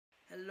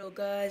Hello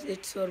guys,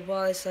 it's your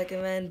boy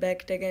Saqib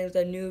back again with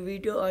a new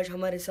video. आज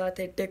हमारे साथ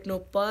है टेक्नो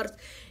पार्थ।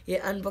 ये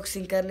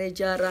अनबॉक्सिंग करने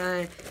जा रहा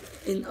है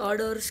इन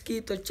ऑर्डर्स की।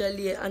 तो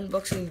चलिए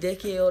अनबॉक्सिंग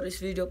देखिए और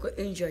इस वीडियो को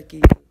एंजॉय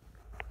कीजिए।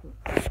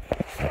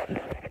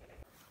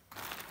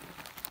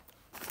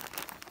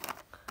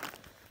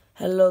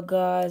 हेलो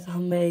गाइस,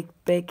 हमें एक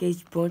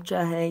पैकेज पहुंचा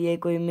है। ये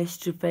कोई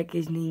मिस्ट्री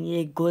पैकेज नहीं, ये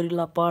एक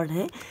गोरिल्ला पार्ट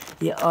है।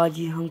 ये आज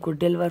ही हमको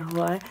डिलीवर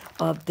हुआ है।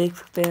 आप देख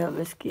सकते हैं, हम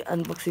इसकी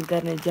अनबॉक्सिंग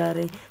करने जा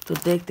रहे हैं। तो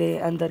देखते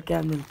हैं अंदर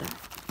क्या मिलता है।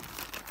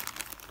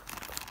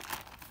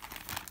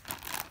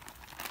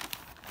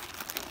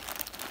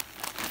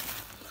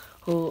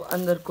 हो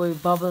अंदर कोई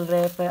बबल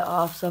रैप है,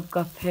 आप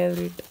सबका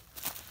फेवरेट,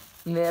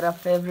 मेरा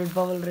favourite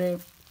bubble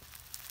wrap.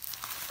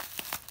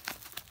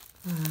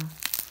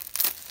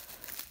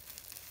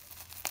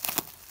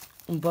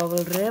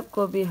 Bubble wrap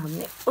को भी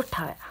हमने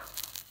उठाया।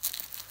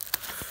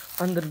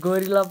 अंदर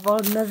गोरिल्ला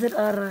पॉड नजर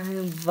आ रहा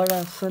है,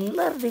 बड़ा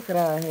सुंदर दिख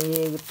रहा है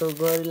ये तो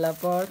गोरिल्ला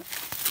पॉड।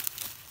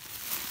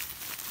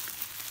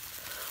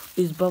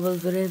 इस बबल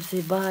रैप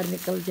से बाहर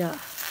निकल जा।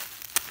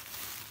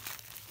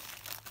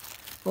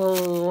 Oh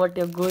what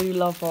A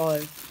gorilla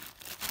pod.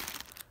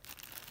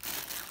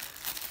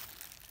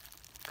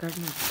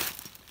 करना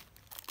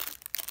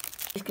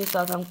इसके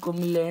साथ हमको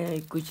मिले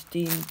हैं कुछ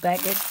 3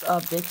 पैकेट्स।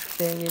 आप देख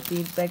सकते हैं ये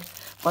 3 पैकेट।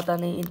 पता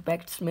नहीं इन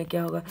पैकेट्स में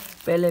क्या होगा।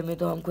 पहले में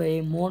तो हमको ये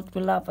मोट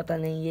मिला, पता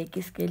नहीं ये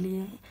किसके लिए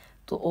है।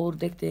 तो और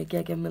देखते हैं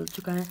क्या क्या मिल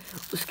चुका है।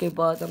 उसके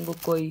बाद हमको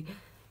कोई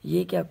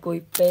ये क्या कोई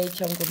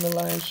पैच हमको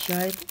मिला है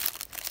शायद,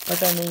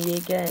 पता नहीं ये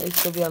क्या है,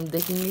 इसको भी हम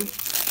देखेंगे।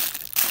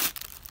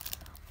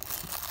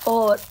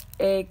 और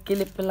एक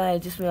क्लिप मिला है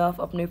जिसमें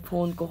आप अपने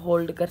फ़ोन को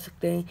होल्ड कर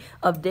सकते हैं।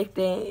 अब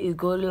देखते हैं इस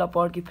गोरिल्ला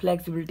पॉड की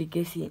फ्लेक्सिबिलिटी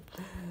कैसी है।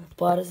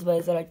 पारस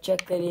भाई ज़रा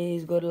चेक करिए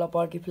इस गोरिल्ला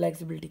पॉड की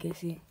फ्लेक्सिबिलिटी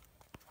कैसी है।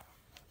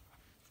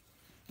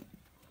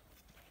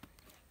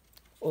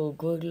 ओ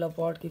गोरिल्ला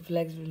पॉड की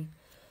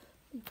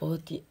फ्लेक्सिबिलिटी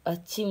बहुत ही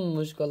अच्छी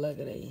मुझको लग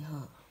रही है।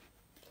 हाँ,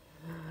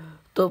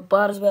 तो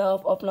पारस भाई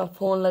आप अपना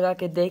फ़ोन लगा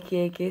के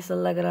देखिए कैसा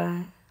लग रहा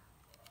है।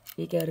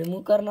 ये क्या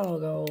रिमूव करना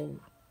होगा? ओ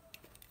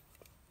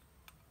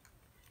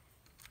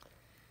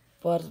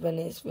पारस भाई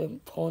ने इसमें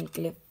फ़ोन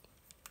क्लिप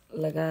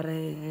लगा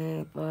रहे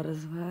हैं।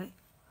 पारस भाई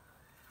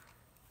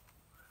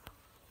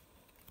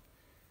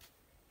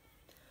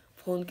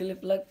फ़ोन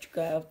क्लिप लग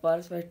चुका है। अब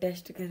पारस भाई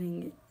टेस्ट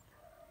करेंगे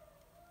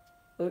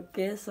और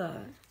कैसा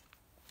है।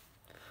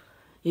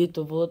 ये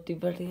तो बहुत ही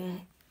बढ़िया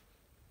है।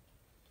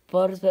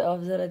 पारस भाई आप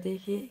ज़रा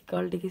देखिए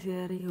क्वालिटी कैसी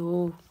आ रही है।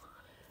 ओ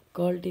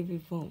क्वालिटी भी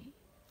फॉर्म।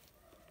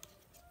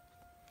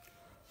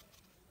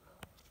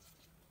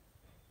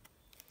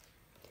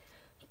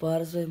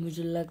 पारस भाई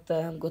मुझे लगता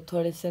है हमको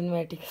थोड़े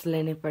सिनेमैटिक्स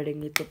लेने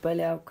पड़ेंगे। तो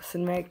पहले आपको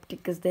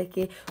सिनेमैटिक्स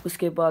देखिए,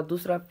 उसके बाद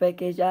दूसरा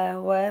पैकेज आया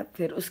हुआ है,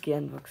 फिर उसकी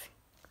अनबॉक्सिंग।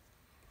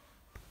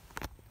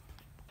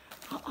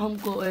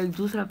 हमको एक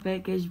दूसरा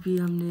पैकेज भी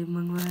हमने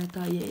मंगवाया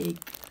था। ये एक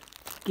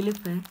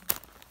क्लिप है।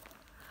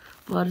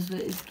 पारस भाई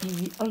इसकी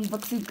भी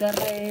अनबॉक्सिंग कर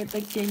रहे हैं, तो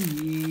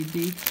चलिए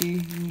देखते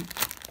हैं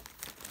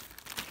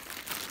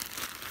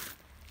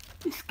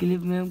इस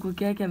क्लिप में हमको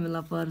क्या क्या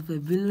मिला। पारस भाई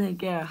बिल है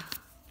क्या?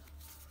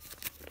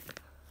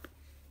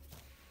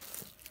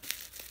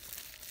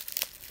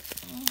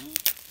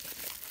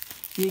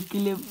 ये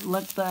क्लिप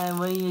लगता है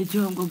वही है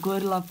जो हमको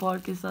गोरिल्ला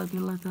पॉड के साथ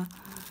मिला था।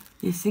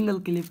 ये सिंगल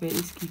क्लिप है।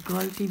 इसकी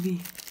क्वालिटी भी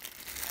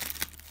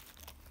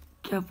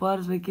क्या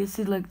पारस भाई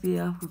कैसी लगती है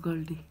आपको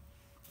क्वालिटी?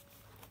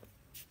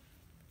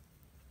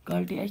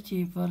 क्वालिटी अच्छी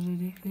है पारस भाई,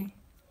 देख रहे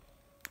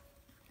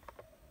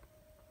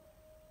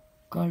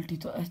क्वालिटी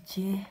तो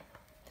अच्छी है।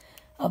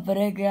 अब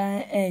रह गया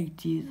है एक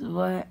चीज़,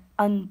 वह है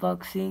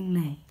अनबॉक्सिंग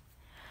नहीं,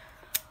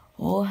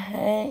 वो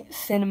है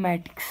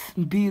सिनेमैटिक्स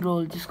बी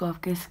रोल जिसको आप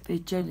कह सकते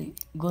हैं। चलिए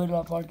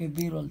गोरिल्ला पॉड के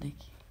बी रोल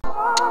देखिए।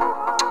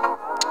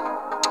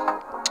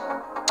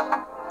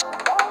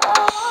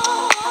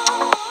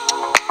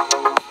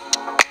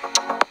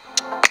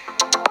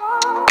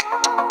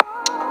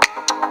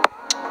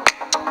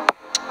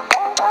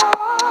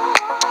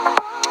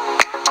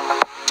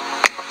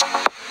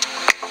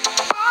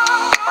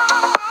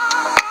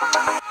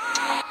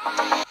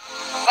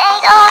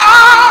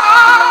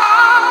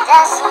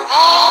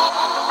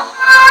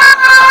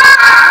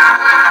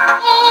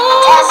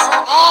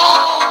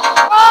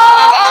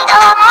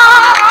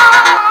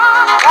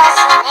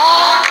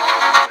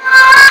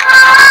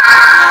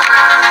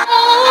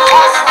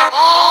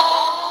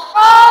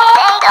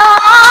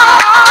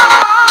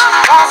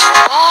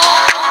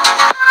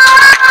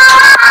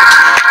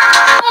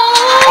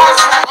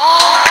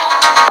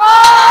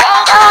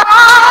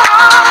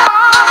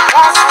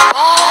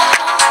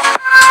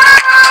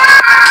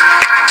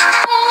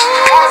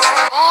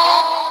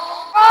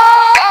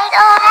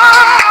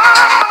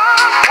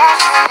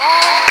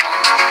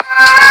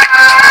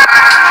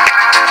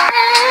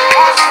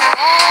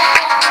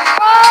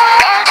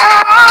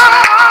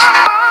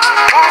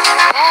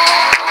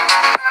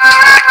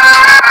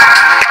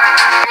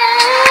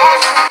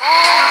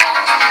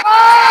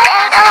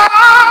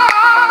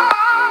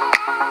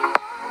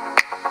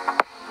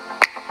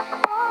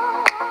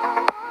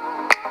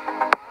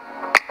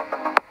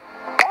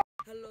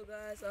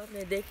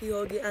 की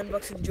होगी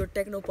अनबॉक्सिंग जो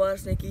टेक्नो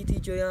पार्स ने की थी,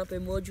 जो यहाँ पे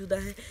मौजूदा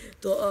है।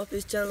 तो आप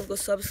इस चैनल को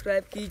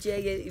सब्सक्राइब कीजिए,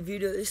 ये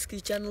वीडियो इसकी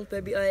चैनल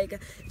पे भी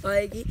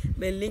आएगी,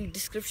 मैं लिंक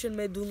डिस्क्रिप्शन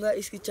में दूंगा।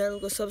 इसकी चैनल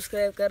को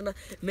सब्सक्राइब करना।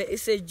 मैं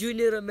इससे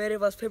जूनियर हूँ, मेरे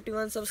पास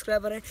 51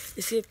 सब्सक्राइबर हैं,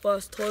 इसके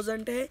पास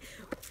 1000 है,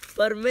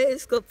 पर मैं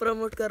इसको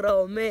प्रमोट कर रहा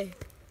हूँ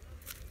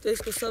तो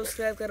इसको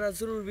सब्सक्राइब करना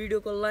ज़रूर, वीडियो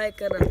को लाइक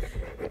करना।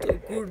 तो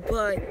good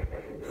bye,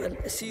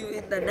 C you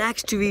in the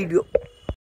next video.